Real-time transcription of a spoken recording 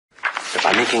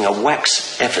by making a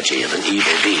wax effigy of an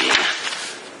evil being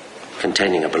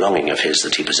containing a belonging of his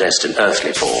that he possessed in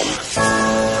earthly form.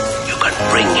 You can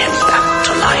bring him back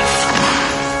to life.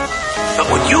 But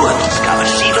what you have discovered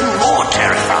is even more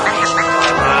terrifying.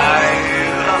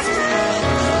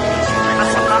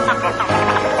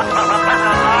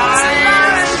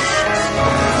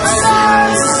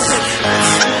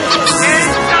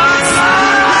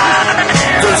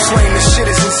 Slaine, this shit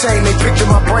is insane. They picked in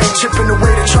my brain, chipping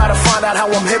away to try to find out how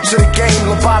I'm hip to the game.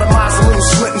 Lobotomized, a little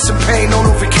slit and some pain, no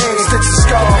Novocaine. Stitch the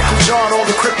skull, nickel jarred, all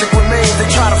the cryptic remains. They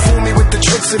try to fool me with the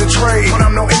tricks of the trade, but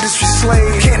I'm no industry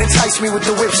slave. Can't entice me with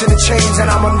the whips and the chains,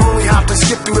 and I'm unruly, hop to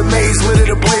skip through the maze, lit it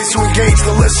ablaze to engage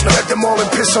the listener. Let them all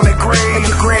and piss on their grave. And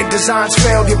your grand designs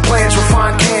failed, your plans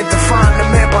refined, can't define the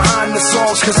man behind the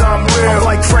songs, cause I'm real. I'm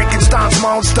like Frankenstein's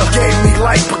monster, gave me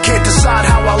life, but can't decide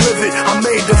how I live it. I'm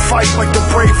made to fight like the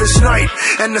bravest knight,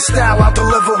 and the style I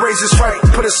deliver raises fright.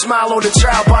 Put a smile on the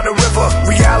child by the river.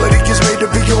 Reality is made to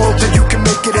be your altar. You can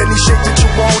make it any shape that you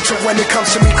want to. When it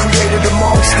comes to me, created a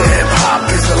monster. Hip-hop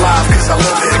is alive cause I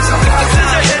live it.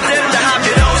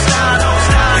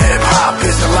 Hip-hop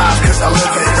is alive cause I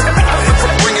live it.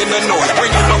 Bringing the noise,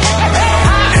 bringing the noise.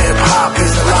 Hip-hop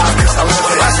is alive cause I live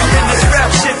it. I see in this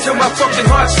rap shit till my fucking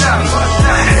heart stops.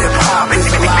 Hip-hop is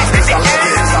alive cause I live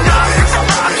it. Little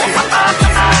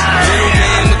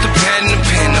man with the pad and the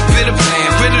pen, a bit of plan,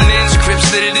 riddling scripts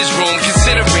that it is wrong,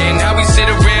 considering how we sit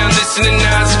around listening to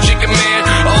Nas and Chicken Man.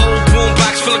 A whole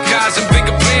boombox full of cars and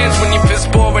bigger plans. When you piss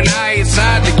poor and high, it's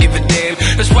hard to give a damn.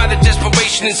 That's why the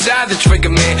desperation inside the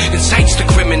trigger man incites the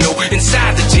criminal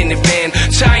inside the tinted van.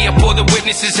 Tie up all the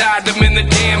witnesses, hide them in the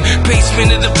damn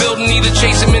basement of the building. Either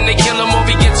chase him and they kill him, or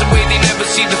he gets away, they never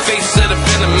see the face of the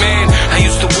villain. Man, I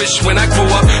used to wish when I grew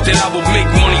up that I would make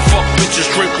money, fuck bitches,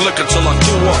 drink liquor till I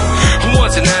threw up. Who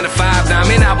wants a 9 to 5? Now, I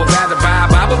mean, I would rather buy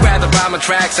my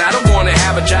tracks. I don't wanna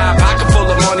have a job, pocket full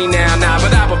of money now,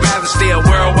 but I would rather stay a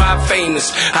worldwide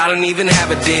famous. I don't even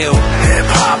have a deal.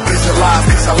 Hip-hop is alive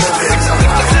cause I live it.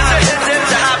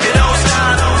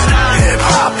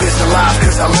 Hip-hop is alive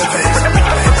cause I live it.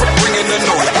 Bringing the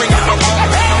noise, bringing the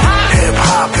noise.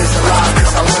 Hip-hop is alive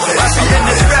cause I live it. I see in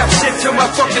this rap shit till my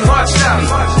fucking heart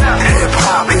stops.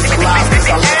 Hip-hop is alive cause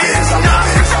I live it.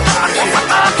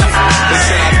 They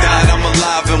say I died, I'm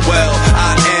alive and well.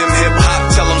 I am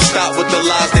hip-hop, tell them stop with the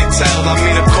lies they tell. I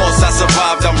mean, of course I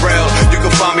survived, I'm real. You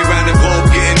can find me round the globe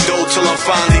getting dope till I'm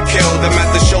finally killed. I'm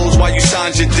at the shows while you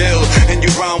signed your deal, and you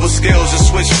rhyme with skills and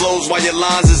switch flows while your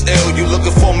lines is ill. You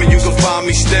looking for me, you can find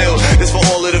me still. It's for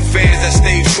all of the fans that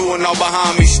stay true and are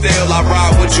behind me still. I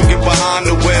ride with you, get behind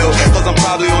the wheel, cause I'm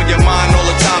probably on your mind all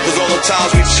the time, cause all the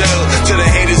times we chill. Till the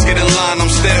haters get in line, I'm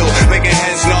still making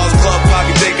heads, Nas Club Pop.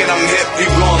 You thinking I'm hip,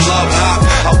 you gon' love hop.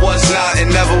 I was not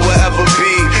and never will ever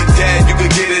be dead. You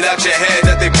could get it out your head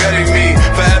that they bury me.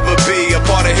 Forever be a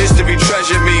part of history,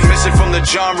 treasure me. Missing from the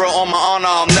genre, on my honor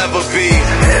I'll never be.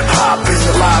 Hip-hop is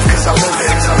alive cause I live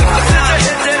it.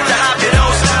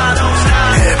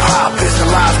 Hip-hop is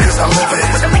alive cause I live it.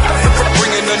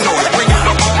 Bringing the noise, bringing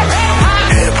the noise.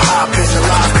 Hip-hop is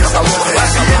alive cause I live it. I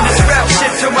see in this rap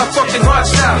shit till my fucking heart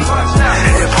stops.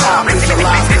 Hip-hop is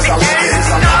alive cause I live it.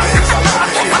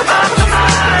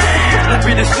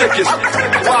 Be the sickest.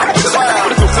 Wow, it's loud.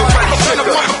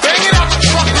 Bang it out the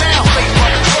truck now.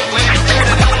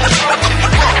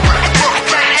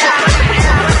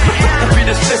 Be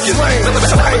the sickest.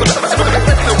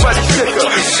 Nobody's sicker.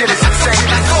 This shit is insane.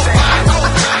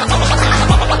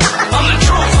 I'm the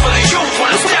truth for the youth when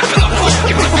I step in the booth.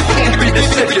 Be the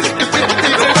sickest.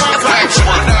 Thanks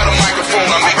for not a microphone,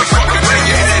 I make you fucking bang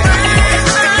your head.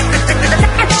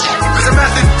 Cause the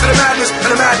method to the madness, to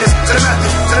the madness, to the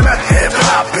method, to the method.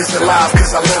 Hip-hop is alive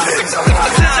cause I live it.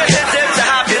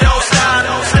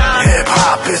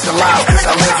 Hip-hop is alive cause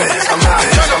I live it. Turn the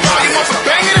volume up and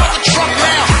bang it out the truck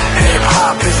now.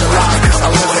 Hip-hop is alive cause I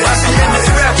live it. I see in this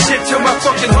rap shit till my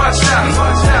fucking heart stops.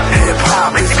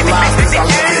 Hip-hop is alive cause I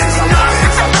live it.